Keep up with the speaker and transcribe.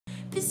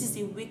This is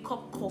a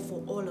wake-up call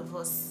for all of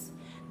us.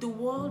 The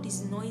world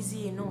is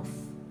noisy enough.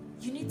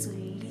 You need to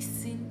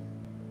listen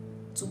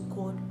to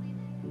God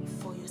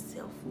for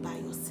yourself, by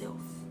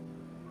yourself.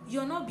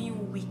 You're not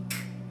being weak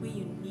when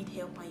you need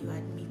help and you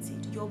admit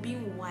it. You're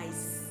being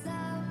wise.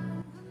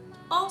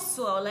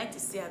 Also, I would like to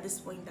say at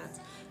this point that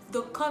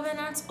the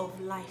covenant of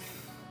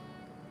life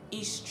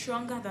is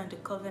stronger than the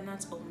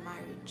covenant of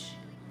marriage.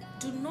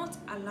 Do not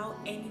allow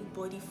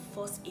anybody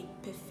force a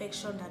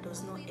perfection that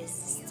does not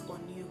exist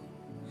on you.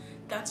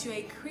 That you're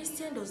a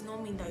Christian does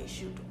not mean that you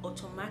should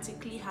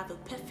automatically have a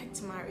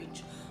perfect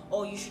marriage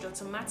or you should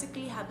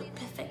automatically have a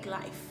perfect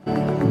life.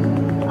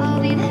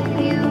 I'll be there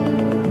for you.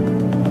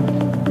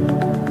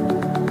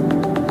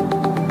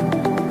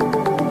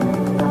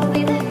 I'll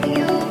be there for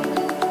you.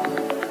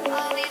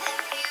 I'll be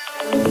there for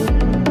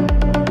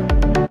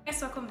you.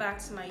 Guys, welcome back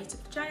to my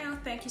YouTube channel.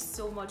 Thank you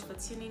so much for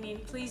tuning in.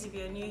 Please, if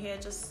you're new here,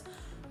 just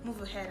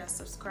move ahead and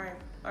subscribe.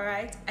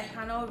 Alright, I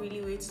cannot really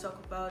wait to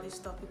talk about this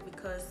topic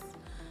because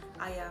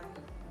I am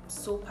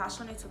so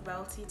passionate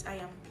about it. I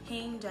am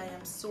pained, I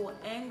am so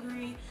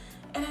angry,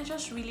 and I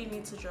just really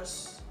need to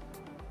just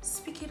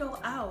speak it all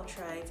out,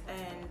 right?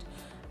 And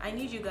I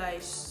need you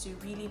guys to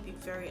really be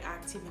very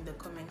active in the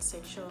comment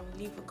section.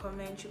 Leave a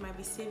comment. You might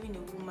be saving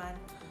a woman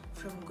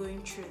from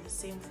going through the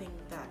same thing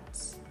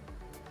that,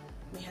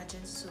 may her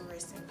gentle soul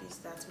rest in peace,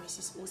 that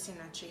Mrs.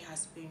 OSINACHI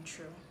has been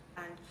through.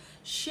 And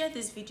share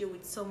this video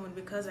with someone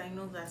because I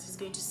know that it's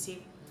going to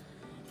save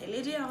a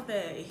lady out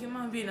there, a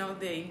human being out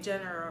there in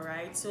general,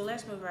 right? So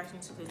let's move right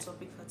into the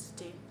topic for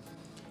today.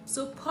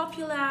 So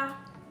popular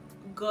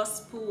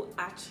gospel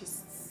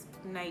artists,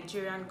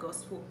 Nigerian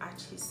gospel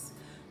artist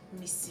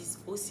Mrs.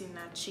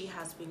 OSINACHI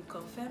has been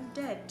confirmed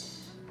dead.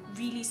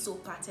 Really so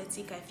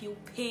pathetic. I feel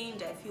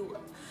pained, I feel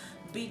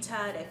bitter,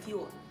 I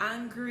feel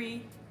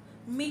angry,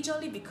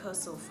 majorly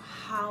because of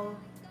how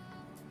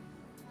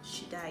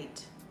she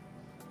died.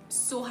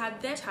 So her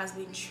death has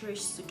been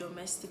traced to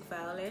domestic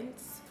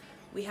violence.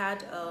 We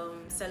had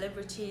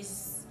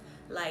celebrities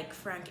like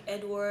Frank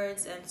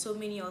Edwards and so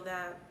many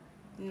other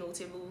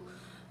notable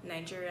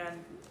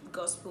Nigerian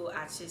gospel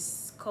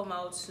artists come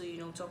out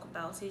to talk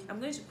about it. I'm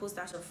going to post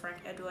that of Frank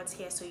Edwards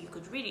here so you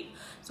could read it.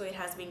 So it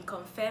has been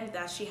confirmed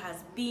that she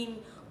has been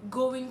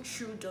going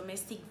through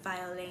domestic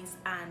violence,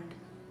 and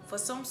for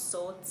some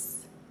sorts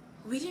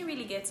we didn't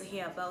really get to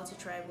hear about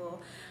it, right?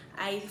 Well,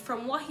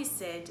 from what he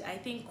said, I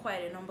think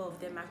quite a number of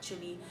them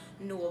actually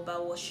know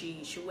about what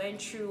she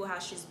went through, how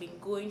she's been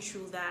going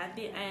through that,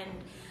 and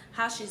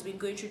how she's been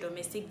going through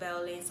domestic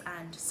violence.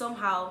 And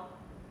somehow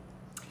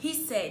he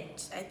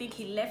said, I think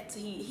he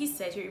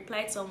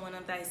replied to someone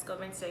under his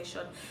comment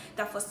section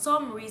that for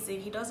some reason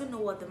he doesn't know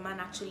what the man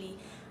actually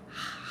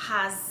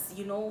has,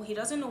 he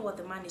doesn't know what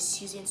the man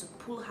is using to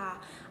pull her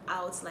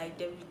out. Like,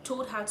 they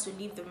told her to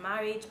leave the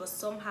marriage, but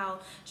somehow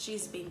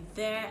she's been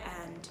there.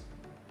 And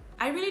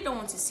I really don't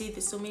want to say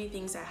there's so many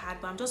things I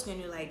had, but I'm just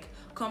going to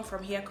come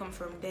from here, come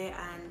from there,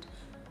 and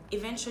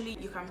eventually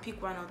you can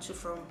pick one or two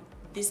from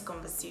this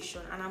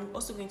conversation. And I'm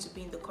also going to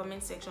be in the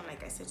comment section,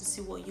 like I said, to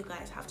see what you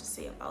guys have to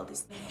say about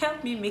this.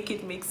 Help me make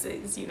it make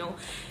sense,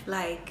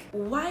 like,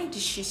 why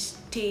did she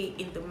stay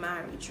in the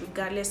marriage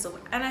regardless of,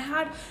 and I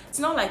had, it's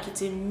not like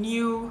it's a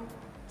new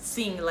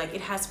thing, like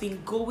it has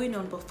been going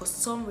on, but for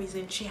some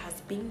reason she has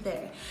been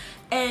there.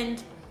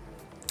 And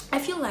I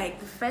feel like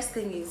the first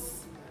thing is,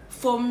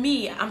 for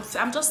me,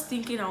 I'm just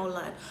thinking out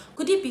loud,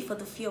 could it be for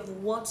the fear of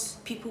what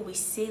people will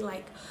say,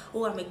 like,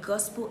 oh, I'm a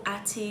gospel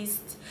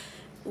artist,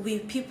 will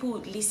people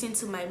listen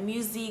to my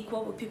music,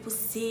 what will people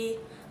say?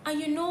 And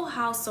you know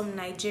how some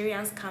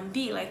Nigerians can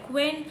be, like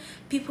when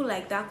people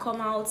like that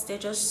come out, they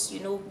just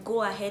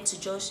go ahead to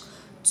just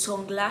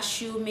tongue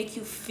lash you, make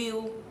you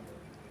feel,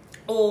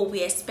 oh,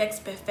 we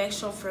expect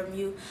perfection from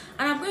you.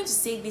 And I'm going to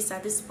say this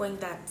at this point,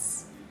 that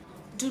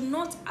do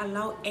not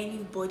allow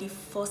anybody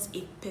force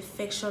a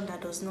perfection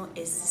that does not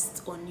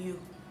exist on you.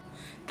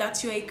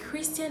 That you're a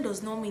Christian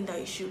does not mean that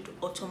you should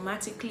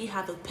automatically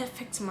have a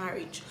perfect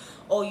marriage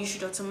or you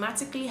should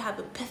automatically have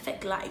a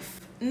perfect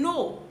life.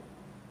 No,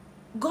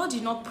 God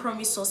did not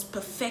promise us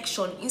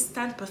perfection,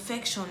 instant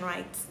perfection,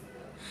 right?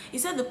 He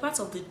said the path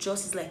of the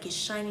just is like a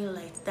shining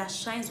light that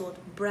shines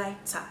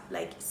brighter,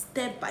 like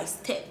step by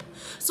step.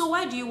 So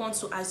why do you want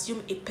to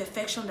assume a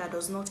perfection that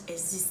does not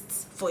exist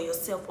for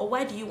yourself? Or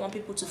why do you want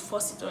people to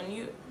force it on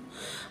you?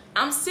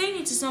 I'm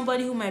saying it to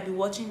somebody who might be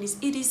watching this.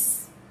 It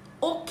is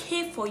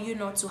okay for you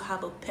not to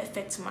have a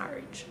perfect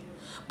marriage,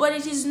 but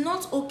it is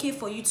not okay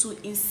for you to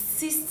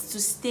insist to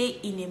stay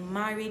in a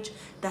marriage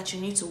that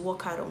you need to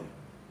work out on.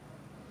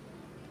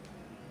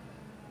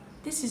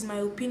 This is my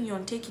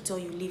opinion, take it or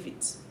you leave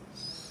it.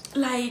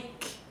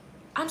 Like,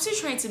 I'm still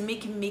trying to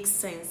make it make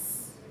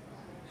sense.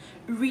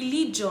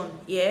 Religion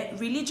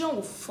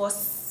will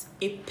force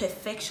a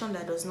perfection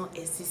that does not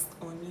exist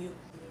on you.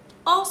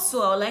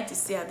 Also, I would like to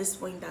say at this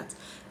point that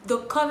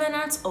the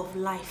covenant of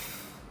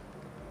life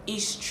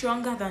is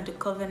stronger than the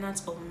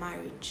covenant of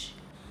marriage.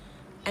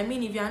 I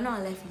mean, if you are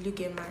not alive, will you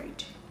get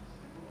married?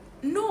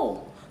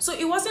 No. So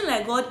it wasn't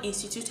like God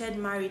instituted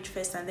marriage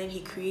first and then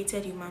he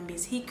created human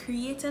beings. He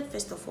created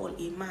first of all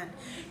a man.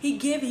 He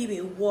gave him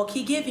a work,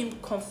 he gave him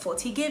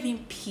comfort, he gave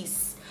him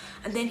peace,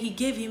 and then he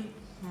gave him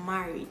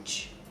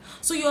marriage.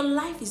 So your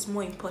life is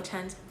more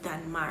important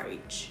than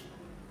marriage,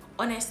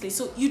 honestly.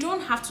 So you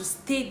don't have to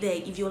stay there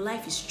if your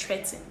life is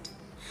threatened.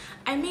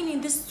 I mean,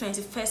 in this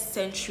 21st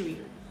century,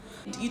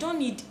 you don't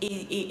need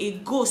a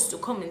ghost to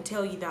come and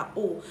tell you that,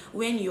 oh,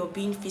 when you're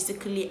being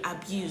physically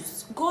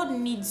abused. God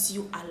needs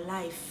you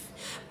alive.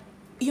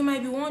 You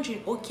might be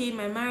wondering, okay,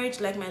 my marriage,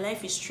 like my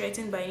life is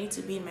threatened, but I need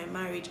to be in my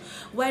marriage.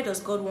 Why does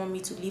God want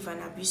me to live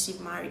an abusive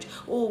marriage?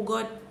 Oh,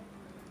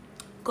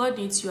 God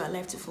needs you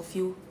alive to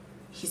fulfill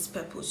his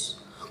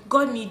purpose.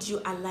 God needs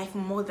you alive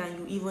more than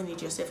you even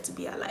need yourself to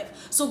be alive.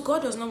 So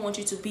God does not want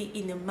you to be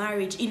in a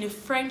marriage, in a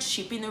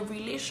friendship, in a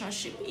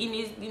relationship, in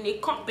a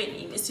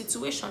company, in a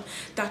situation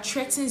that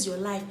threatens your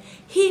life.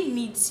 He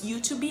needs you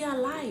to be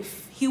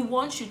alive. He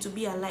wants you to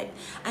be alive.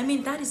 I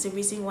mean, that is the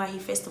reason why he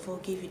first of all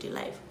gave you the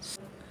life.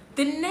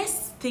 The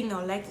next thing I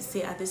would like to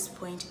say at this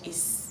point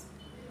is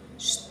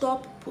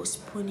stop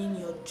postponing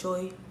your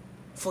joy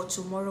for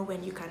tomorrow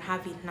when you can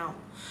have it now,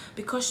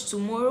 because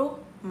tomorrow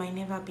might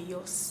never be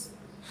yours.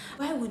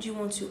 Why would you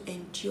want to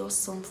endure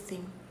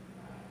something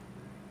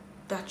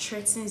that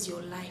threatens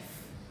your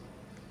life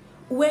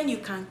when you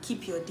can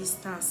keep your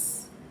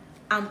distance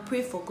and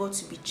pray for God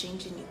to be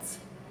changing it?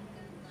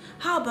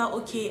 How about,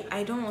 okay,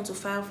 I don't want to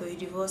file for a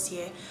divorce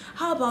here.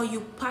 How about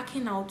you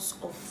packing out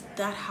of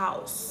that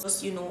house?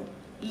 Just,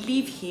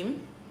 leave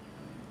him,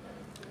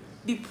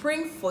 be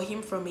praying for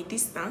him from a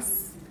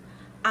distance,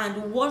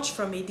 and watch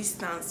from a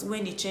distance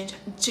when the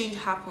change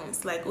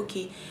happens. Like,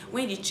 okay,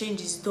 when the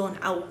change is done,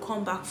 I will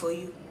come back for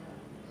you.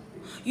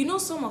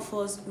 Some of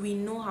us, we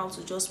know how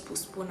to just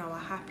postpone our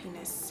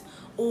happiness.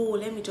 Oh,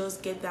 let me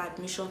just get the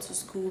admission to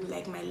school,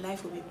 like my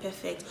life will be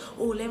perfect.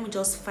 Oh, let me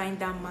just find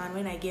that man.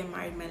 When I get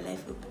married, my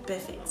life will be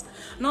perfect.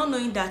 Not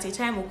knowing that a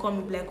time will come,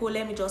 you'll be like, oh,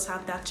 let me just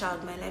have that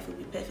child, my life will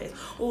be perfect.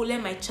 Oh,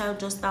 let my child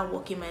just start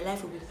working, my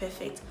life will be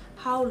perfect.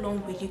 How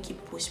long will you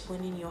keep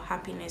postponing your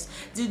happiness?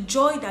 The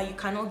joy that you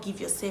cannot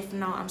give yourself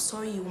now, I'm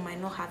sorry, you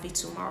might not have it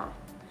tomorrow.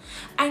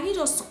 I need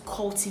us to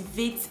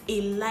cultivate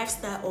a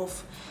lifestyle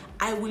of,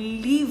 I will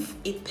live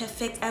a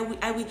perfect, I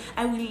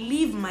will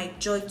live my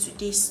joy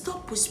today.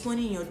 Stop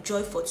postponing your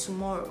joy for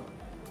tomorrow.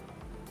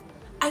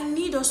 I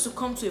need us to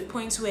come to a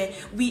point where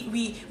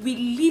we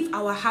live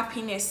our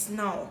happiness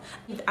now.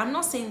 I'm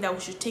not saying that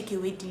we should take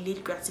away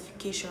delayed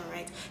gratification,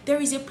 right?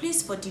 There is a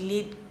place for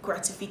delayed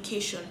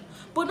gratification,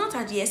 but not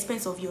at the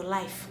expense of your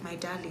life, my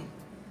darling.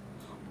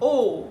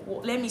 Oh,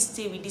 well, let me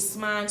stay with this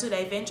man so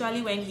that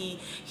eventually when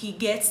he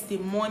gets the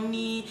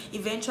money,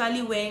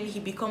 eventually when he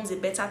becomes a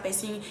better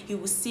person, he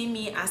will see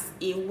me as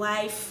a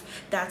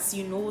wife that,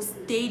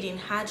 stayed in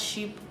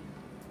hardship.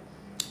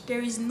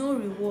 There is no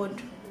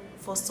reward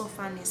for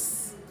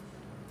sufferness.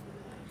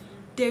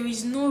 There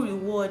is no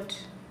reward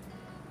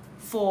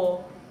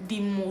for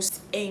the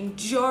most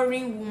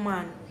enduring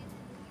woman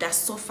that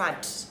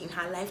suffered in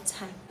her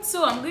lifetime.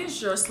 So I'm going to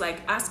just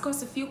ask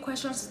us a few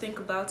questions to think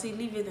about it.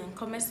 Leave it in the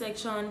comment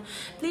section.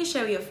 Please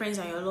share with your friends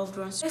and your loved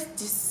ones. Let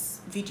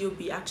this video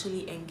be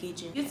actually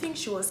engaging. Do you think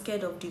she was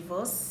scared of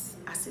divorce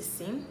as a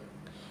sin?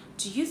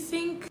 Do you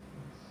think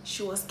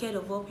she was scared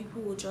of what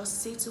people would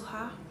just say to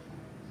her?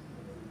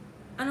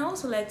 And I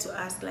also like to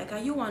ask, are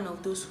you one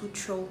of those who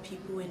troll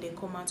people when they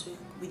come out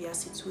with their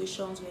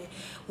situations,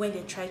 when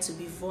they try to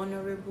be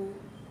vulnerable?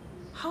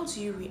 How do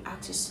you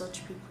react to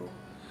such people?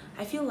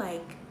 I feel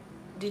like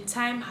the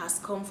time has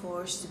come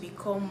for us to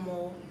become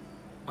more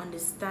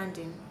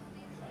understanding.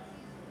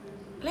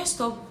 Let's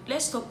stop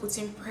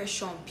putting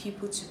pressure on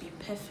people to be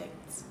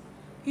perfect.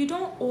 You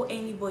don't owe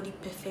anybody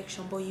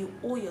perfection, but you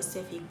owe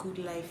yourself a good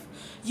life.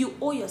 You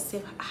owe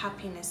yourself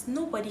happiness.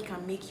 Nobody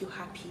can make you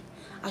happy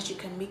as you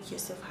can make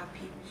yourself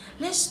happy.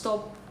 Let's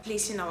stop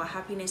placing our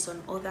happiness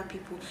on other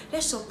people.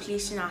 Let's stop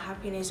placing our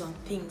happiness on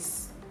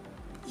things.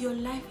 Your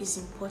life is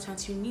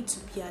important. You need to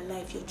be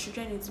alive. Your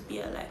children need to be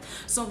alive.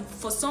 So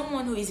for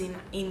someone who is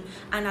in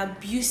an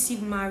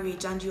abusive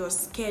marriage and you're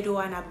scared,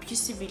 or an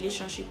abusive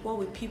relationship, what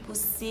will people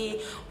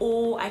say?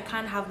 Oh, I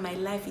can't have my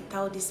life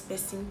without this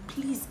person.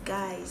 Please,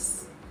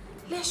 guys,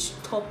 let's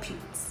stop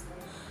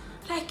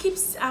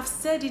it. I've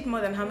said it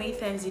more than how many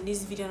times in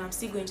this video, and I'm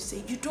still going to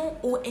say, you don't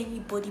owe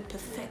anybody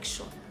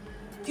perfection.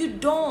 You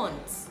don't.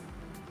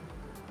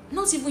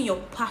 Not even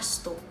your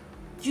pastor.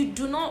 You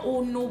do not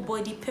owe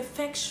nobody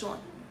perfection.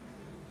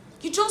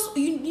 You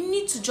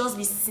need to just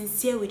be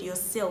sincere with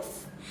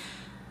yourself.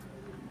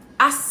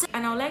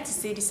 And I would like to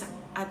say this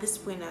at this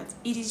point, that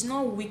it is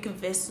not weak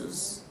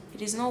vessels.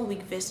 It is not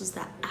weak vessels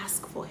that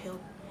ask for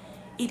help.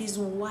 It is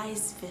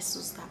wise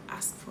vessels that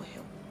ask for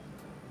help.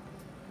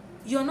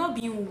 You're not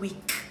being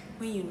weak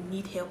when you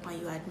need help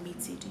and you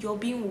admit it. You're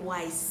being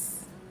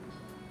wise.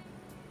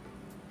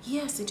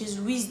 Yes, it is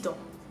wisdom.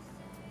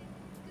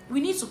 We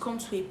need to come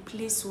to a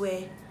place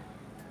where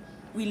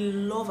we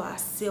love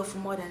ourselves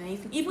more than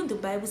anything. Even the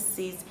Bible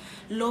says,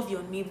 love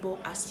your neighbor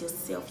as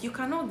yourself. You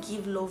cannot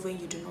give love when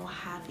you do not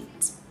have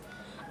it.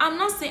 I'm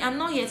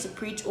not here to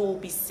preach, oh,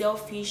 be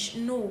selfish.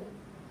 No.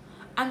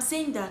 I'm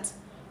saying that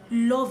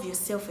love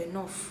yourself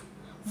enough.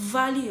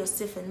 Value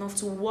yourself enough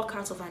to walk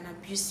out of an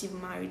abusive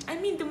marriage. I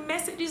mean, the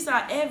messages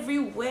are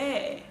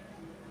everywhere.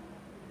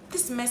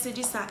 These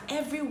messages are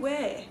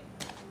everywhere.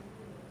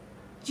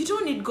 You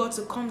don't need God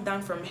to come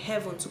down from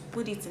heaven to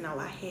put it in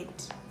our head.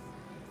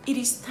 It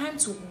is time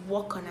to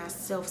work on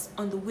ourselves,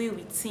 on the way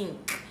we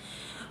think.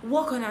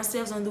 Work on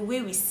ourselves on the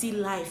way we see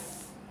life.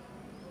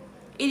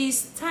 It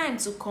is time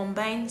to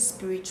combine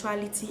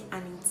spirituality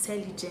and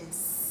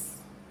intelligence.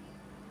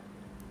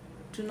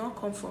 Do not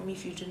come for me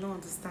if you do not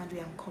understand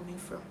where I'm coming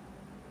from.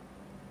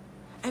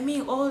 I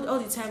mean, all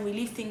the time we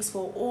leave things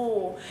for,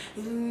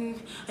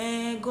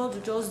 God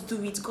will just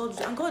do it.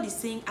 And God is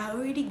saying, I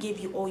already gave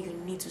you all you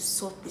need to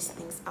sort these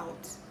things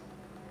out.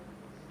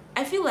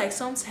 I feel like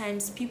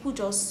sometimes people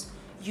just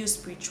use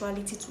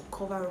spirituality to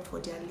cover up for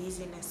their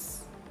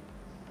laziness.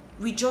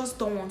 We just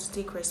don't want to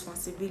take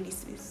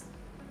responsibilities.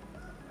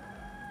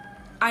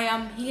 I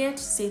am here to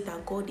say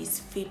that God is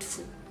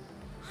faithful.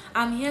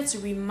 I'm here to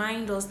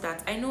remind us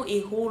that I know a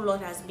whole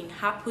lot has been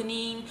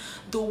happening.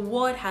 The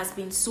world has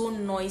been so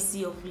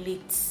noisy of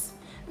late.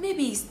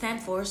 Maybe it's time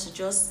for us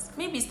to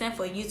maybe it's time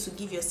for you to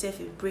give yourself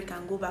a break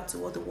and go back to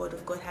what the word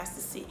of God has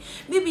to say.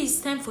 Maybe it's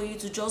time for you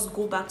to just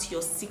go back to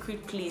your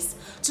secret place,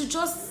 to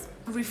just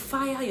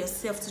refire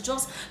yourself, to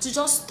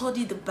just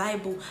study the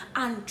Bible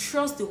and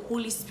trust the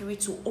Holy Spirit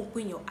to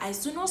open your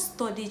eyes. Do not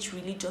study it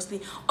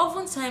religiously.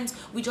 Oftentimes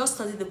we just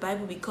study the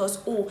Bible because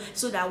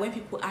so that when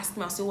people ask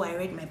me, I'll say, I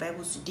read my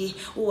Bible today.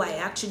 I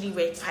actually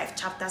read 5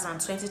 chapters and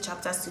 20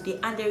 chapters today,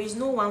 and there is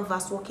no one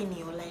verse working in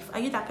your life. Are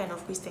you that kind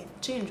of Christian?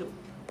 Change.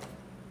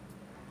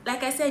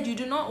 Like I said, you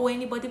do not owe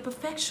anybody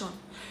perfection.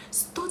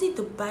 Study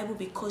the Bible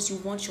because you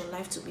want your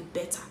life to be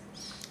better.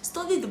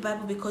 Study the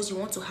Bible because you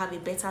want to have a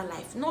better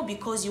life, not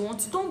because you want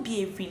to. Don't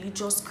be a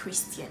religious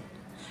Christian.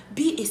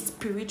 Be a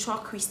spiritual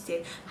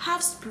Christian.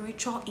 Have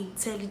spiritual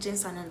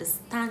intelligence and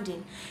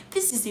understanding.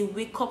 This is a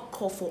wake-up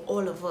call for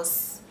all of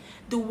us.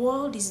 The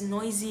world is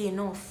noisy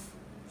enough.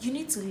 You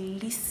need to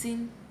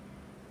listen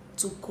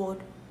to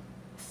God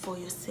for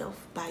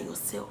yourself, by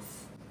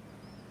yourself.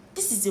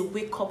 This is a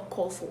wake-up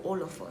call for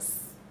all of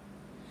us.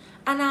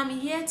 And I'm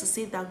here to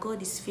say that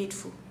God is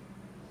faithful.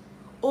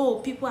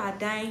 People are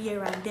dying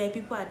here and there.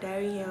 People are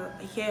dying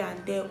here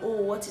and there.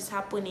 What is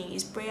happening?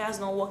 Is prayers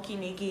not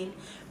working again?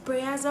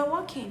 Prayers are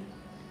working.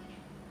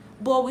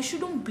 But we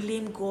shouldn't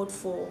blame God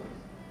for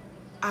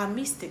our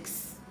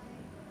mistakes.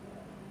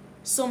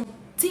 Some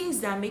things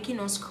that are making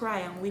us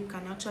cry and weep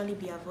can actually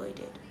be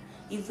avoided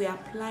if we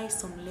apply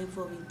some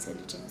level of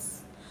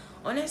intelligence.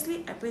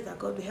 Honestly, I pray that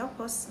God will help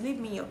us. Leave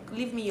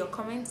me your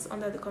comments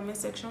under the comment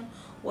section,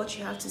 what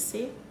you have to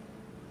say.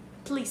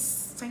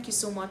 Please, thank you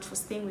so much for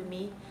staying with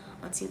me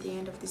until the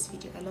end of this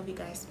video. I love you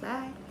guys.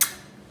 Bye.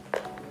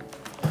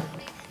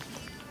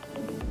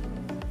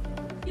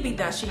 Maybe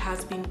that she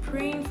has been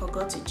praying for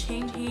God to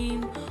change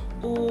him.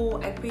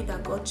 I pray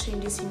that God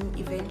changes him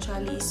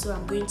eventually, so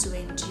I'm going to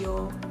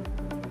endure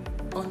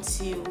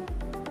until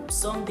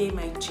someday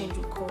my change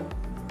will come.